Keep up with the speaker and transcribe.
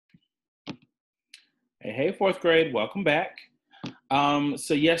Hey, fourth grade, welcome back.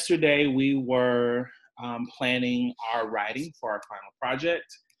 So yesterday we were planning our writing for our final project.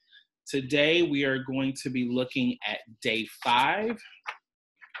 Today we are going to be looking at day 5,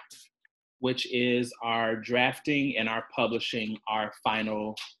 which is our drafting and our publishing our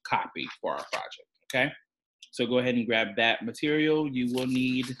final copy for our project, okay? So go ahead and grab that material. You will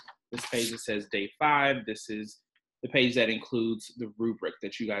need this page that says day 5. This is the page that includes the rubric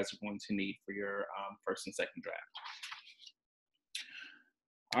that you guys are going to need for your first and second draft.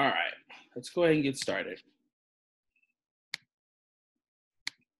 All right, let's go ahead and get started.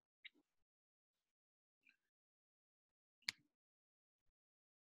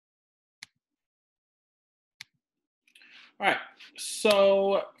 All right,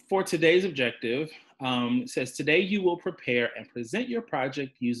 so for today's objective, it says today you will prepare and present your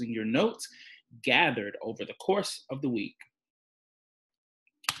project using your notes gathered over the course of the week.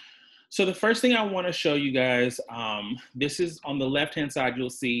 So the first thing I want to show you guys, this is on the left-hand side, you'll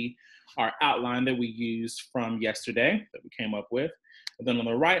see our outline that we used from yesterday that we came up with. And then on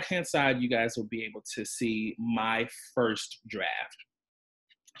the right-hand side, you guys will be able to see my first draft.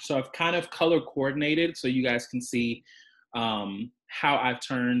 So I've kind of color coordinated so you guys can see how I've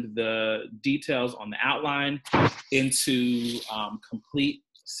turned the details on the outline into complete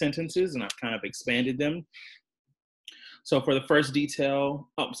sentences, and I've kind of expanded them. So for the first detail,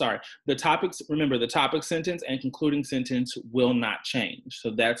 the topics, remember the topic sentence and concluding sentence will not change.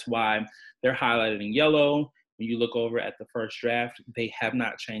 So that's why they're highlighted in yellow. When you look over at the first draft, they have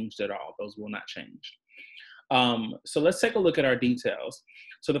not changed at all. Those will not change. So let's take a look at our details.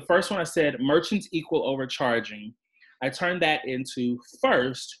 So the first one I said, merchants equal overcharging. I turned that into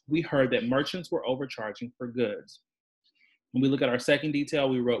first, we heard that merchants were overcharging for goods. When we look at our second detail,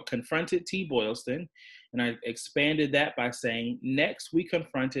 we wrote confronted T. Boylston, and I expanded that by saying, next we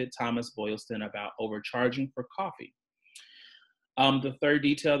confronted Thomas Boylston about overcharging for coffee. The third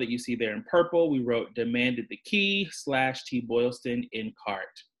detail that you see there in purple, we wrote demanded the key / T. Boylston in cart.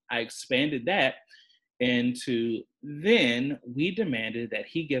 I expanded that into then we demanded that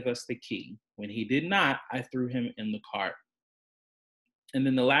he give us the key. When he did not, I threw him in the cart. And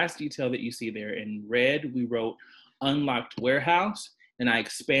then the last detail that you see there in red, we wrote unlocked warehouse, and I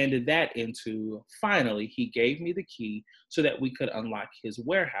expanded that into finally he gave me the key so that we could unlock his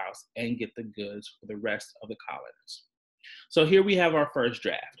warehouse and get the goods for the rest of the colonists. So here we have our first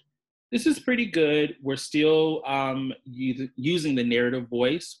draft. This is pretty good. We're still using the narrative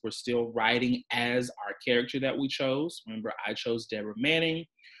voice. We're still writing as our character that we chose. Remember, I chose Deborah Manning.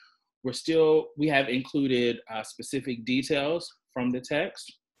 We have included specific details from the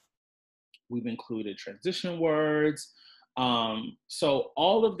text. We've included transition words. So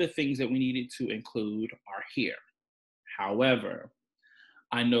all of the things that we needed to include are here. However,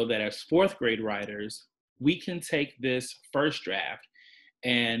 I know that as fourth grade writers, we can take this first draft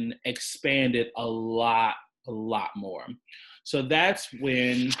and expand it a lot more. So that's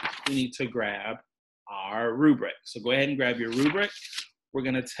when we need to grab our rubric. So go ahead and grab your rubric. We're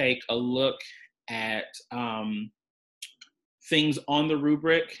gonna take a look at things on the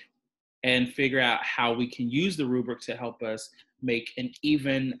rubric and figure out how we can use the rubric to help us make an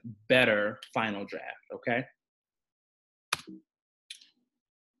even better final draft, okay?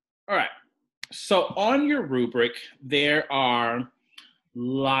 All right, so on your rubric, there are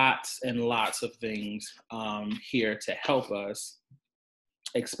lots and lots of things here to help us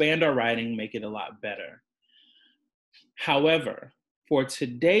expand our writing, make it a lot better. However, for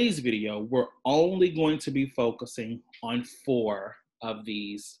today's video, we're only going to be focusing on 4 of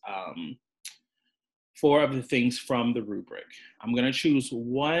these, 4 of the things from the rubric. I'm gonna choose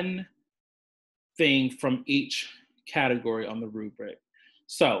one thing from each category on the rubric.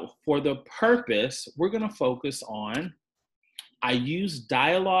 So for the purpose, we're gonna focus on, I use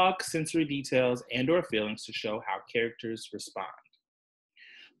dialogue, sensory details, and/or feelings to show how characters respond.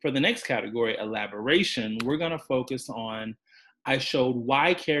 For the next category, elaboration, we're gonna focus on, I showed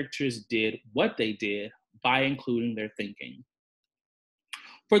why characters did what they did by including their thinking.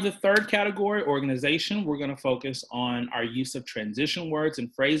 For the third category, organization, we're gonna focus on our use of transition words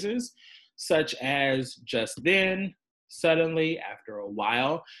and phrases, such as just then, suddenly, after a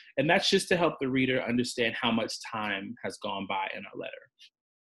while, and that's just to help the reader understand how much time has gone by in our letter.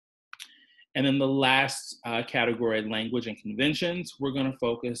 And then the last category, language and conventions, we're gonna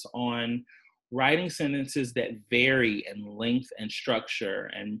focus on writing sentences that vary in length and structure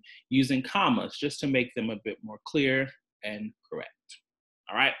and using commas just to make them a bit more clear and correct.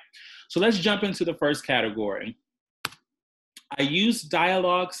 All right, so let's jump into the first category. I use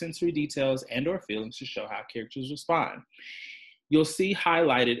dialogue, sensory details, and/or feelings to show how characters respond. You'll see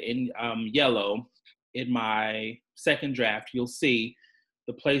highlighted in yellow in my second draft, you'll see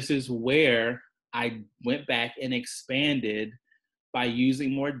the places where I went back and expanded by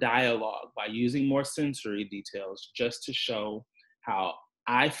using more dialogue, by using more sensory details, just to show how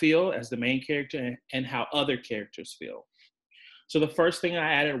I feel as the main character and how other characters feel. So the first thing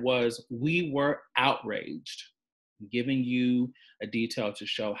I added was, we were outraged, giving you a detail to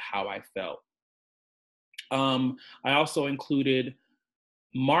show how I felt. I also included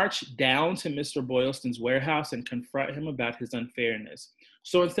march down to Mr. Boylston's warehouse and confront him about his unfairness.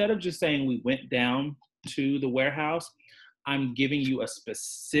 So instead of just saying we went down to the warehouse, I'm giving you a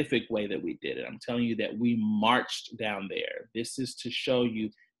specific way that we did it. I'm telling you that we marched down there. This is to show you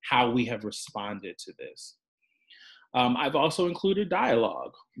how we have responded to this. I've also included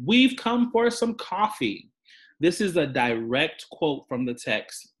dialogue. We've come for some coffee. This is a direct quote from the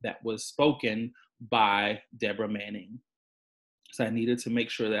text that was spoken by Deborah Manning. So I needed to make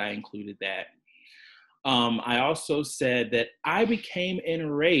sure that I included that. I also said that I became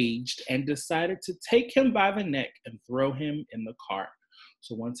enraged and decided to take him by the neck and throw him in the cart.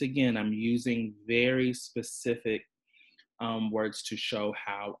 So once again, I'm using very specific words to show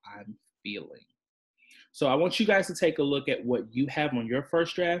how I'm feeling. So I want you guys to take a look at what you have on your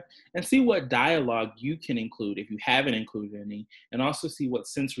first draft and see what dialogue you can include if you haven't included any, and also see what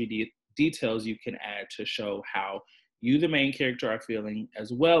sensory details you can add to show how you, the main character, are feeling,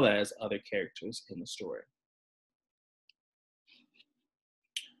 as well as other characters in the story.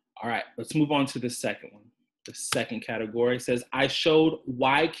 All right, let's move on to the second one. The second category says, I showed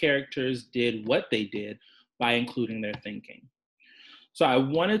why characters did what they did by including their thinking. So I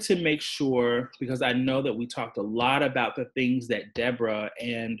wanted to make sure, because I know that we talked a lot about the things that Deborah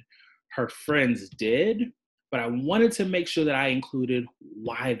and her friends did, but I wanted to make sure that I included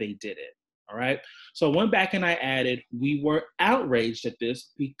why they did it. All right. So I went back and I added, we were outraged at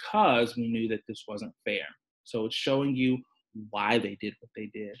this because we knew that this wasn't fair. So it's showing you why they did what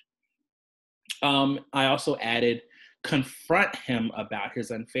they did. I also added, confront him about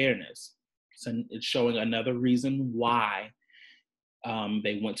his unfairness. So it's showing another reason why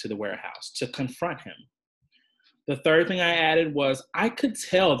they went to the warehouse, to confront him. The third thing I added was, I could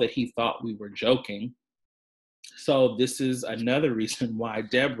tell that he thought we were joking. So this is another reason why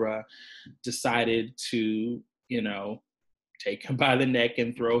Deborah decided to, take him by the neck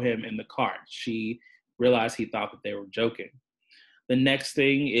and throw him in the cart. She realized he thought that they were joking. The next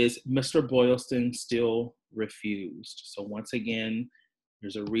thing is, Mr. Boylston still refused. So once again,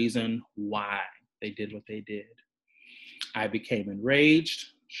 there's a reason why they did what they did. I became enraged,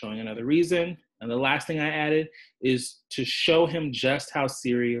 showing another reason. And the last thing I added is to show him just how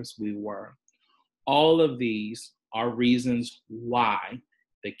serious we were. All of these are reasons why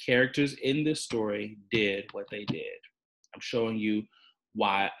the characters in this story did what they did. I'm showing you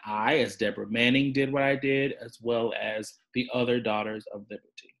why I, as Deborah Manning, did what I did, as well as the other Daughters of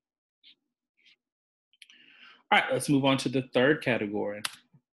Liberty. All right, let's move on to the third category.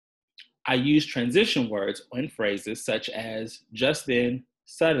 I use transition words and phrases such as just then,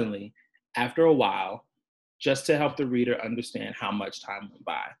 suddenly, after a while, just to help the reader understand how much time went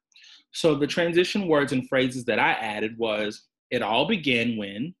by. So the transition words and phrases that I added was, it all began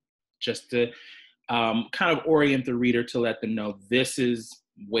when, just to kind of orient the reader to let them know this is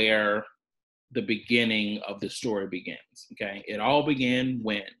where the beginning of the story begins, okay? It all began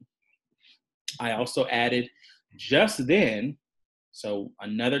when. I also added just then, so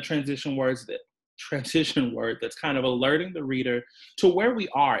another transition word that's kind of alerting the reader to where we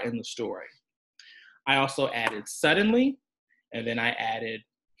are in the story. I also added suddenly, and then I added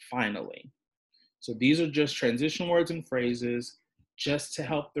finally. So these are just transition words and phrases just to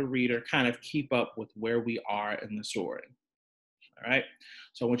help the reader kind of keep up with where we are in the story. All right,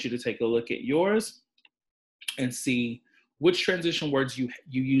 so I want you to take a look at yours and see which transition words you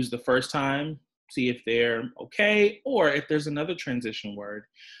use the first time, see if they're okay, or if there's another transition word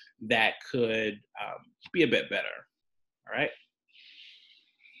that could be a bit better. All right.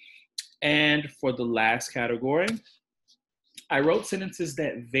 And for the last category, I wrote sentences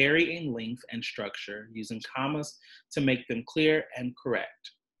that vary in length and structure, using commas to make them clear and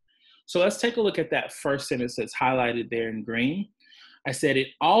correct. So let's take a look at that first sentence that's highlighted there in green. I said, it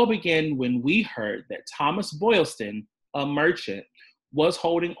all began when we heard that Thomas Boylston, a merchant, was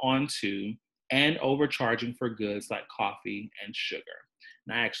holding on to and overcharging for goods like coffee and sugar.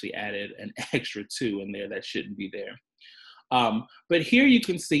 And I actually added an extra 2 in there that shouldn't be there. But here you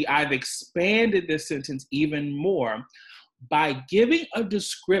can see I've expanded this sentence even more by giving a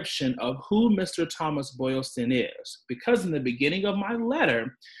description of who Mr. Thomas Boylston is. Because in the beginning of my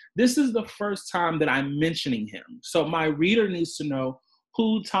letter, this is the first time that I'm mentioning him. So my reader needs to know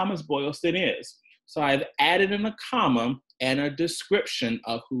who Thomas Boylston is. So I've added in a comma and a description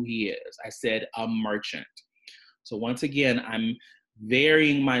of who he is. I said a merchant. So once again, I'm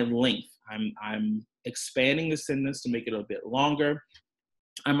varying my length. I'm expanding the sentence to make it a bit longer.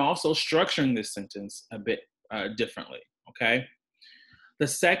 I'm also structuring this sentence a bit differently, okay? The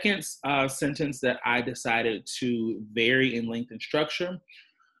second sentence that I decided to vary in length and structure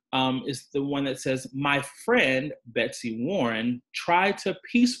is the one that says, my friend, Betsy Warren, tried to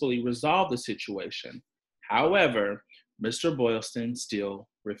peacefully resolve the situation. However, Mr. Boylston still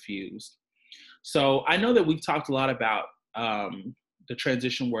refused. So I know that we've talked a lot about the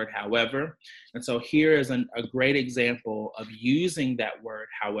transition word, however. And so here is a great example of using that word,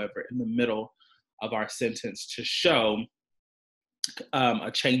 however, in the middle of our sentence to show a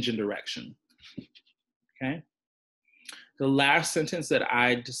change in direction, okay? The last sentence that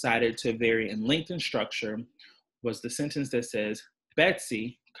I decided to vary in length and structure was the sentence that says,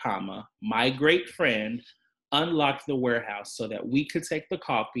 Betsy, comma, my great friend, unlocked the warehouse so that we could take the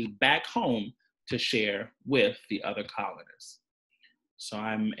coffee back home to share with the other colonists. So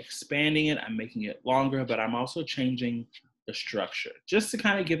I'm expanding it, I'm making it longer, but I'm also changing the structure just to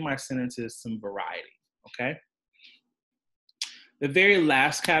kind of give my sentences some variety, okay? The very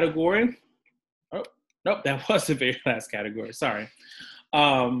last category, oh, nope, that was the very last category, sorry.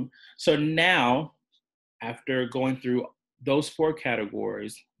 So now, after going through those 4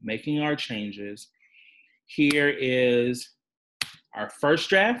 categories, making our changes, here is our first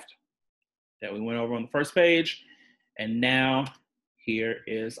draft that we went over on the first page, and now here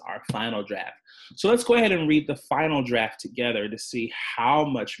is our final draft. So let's go ahead and read the final draft together to see how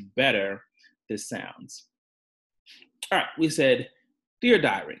much better this sounds. All right, we said, Dear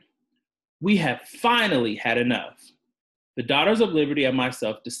Diary, we have finally had enough. The Daughters of Liberty and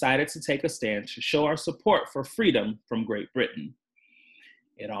myself decided to take a stand to show our support for freedom from Great Britain.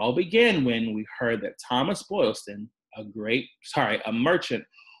 It all began when we heard that Thomas Boylston, a merchant,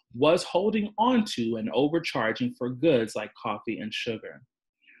 was holding on to and overcharging for goods like coffee and sugar.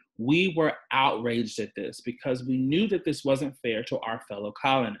 We were outraged at this because we knew that this wasn't fair to our fellow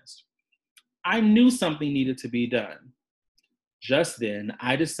colonists. I knew something needed to be done. Just then,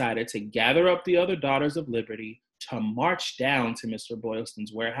 I decided to gather up the other Daughters of Liberty to march down to Mr.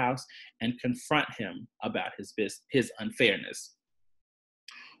 Boylston's warehouse and confront him about his unfairness.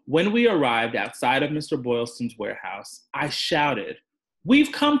 When we arrived outside of Mr. Boylston's warehouse, I shouted,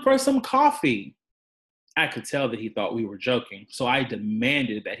 "We've come for some coffee." I could tell that he thought we were joking, so I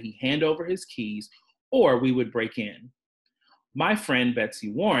demanded that he hand over his keys or we would break in. My friend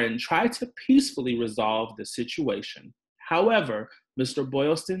Betsy Warren tried to peacefully resolve the situation. However, Mr.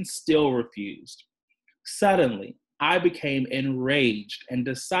 Boylston still refused. Suddenly, I became enraged and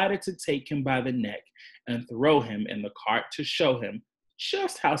decided to take him by the neck and throw him in the cart to show him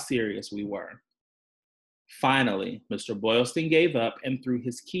just how serious we were. Finally, Mr. Boylston gave up and threw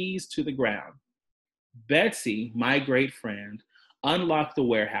his keys to the ground. Betsy, my great friend, unlocked the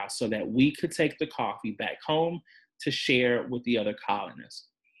warehouse so that we could take the coffee back home to share with the other colonists.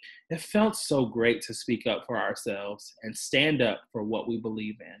 It felt so great to speak up for ourselves and stand up for what we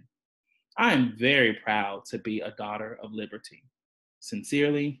believe in. I am very proud to be a Daughter of Liberty.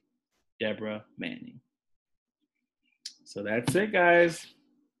 Sincerely, Deborah Manning. So that's it, guys.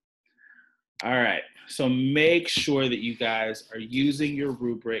 All right, so make sure that you guys are using your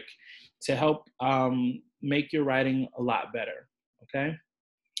rubric to help make your writing a lot better, okay?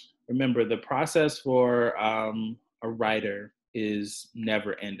 Remember, the process for a writer is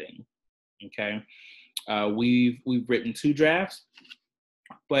never ending, okay? We've written 2 drafts,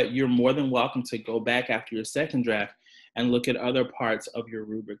 but you're more than welcome to go back after your second draft and look at other parts of your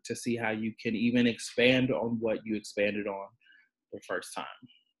rubric to see how you can even expand on what you expanded on the first time.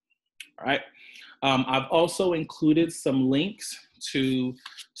 All right. I've also included some links to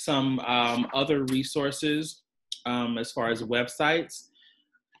some other resources as far as websites,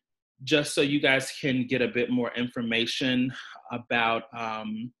 just so you guys can get a bit more information about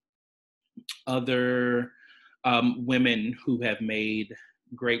other women who have made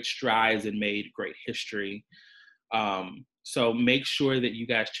great strides and made great history. So make sure that you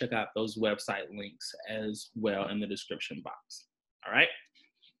guys check out those website links as well in the description box. All right.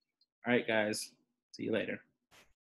 All right, guys. See you later.